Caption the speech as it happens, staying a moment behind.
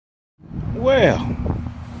Well,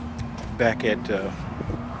 back at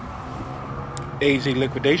AZ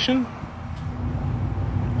Liquidation.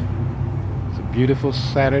 It's a beautiful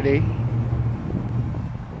Saturday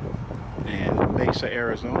in Mesa,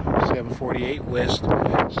 Arizona, 748 West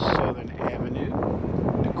Southern Avenue,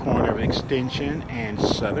 the corner of Extension and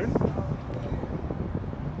Southern.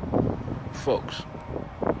 Folks,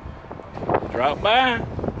 drop by.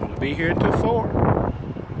 We'll be here till 4.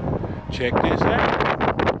 Check this out.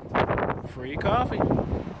 Free coffee.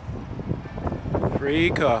 Free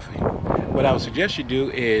coffee. What I would suggest you do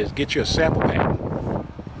is get you a sample pack.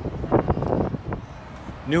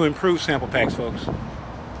 New improved sample packs, folks.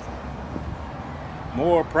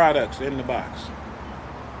 More products in the box.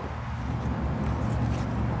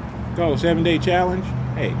 Call it 7-day challenge.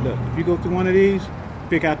 Hey, look, if you go through one of these,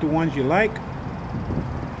 pick out the ones you like.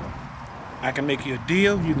 I can make you a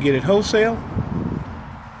deal. You can get it wholesale.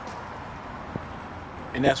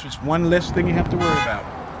 And that's just one less thing you have to worry about.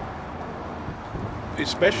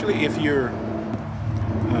 Especially if you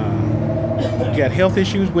got health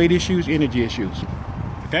issues, weight issues, energy issues.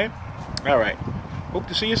 Okay? All right. Hope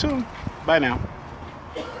to see you soon. Bye now.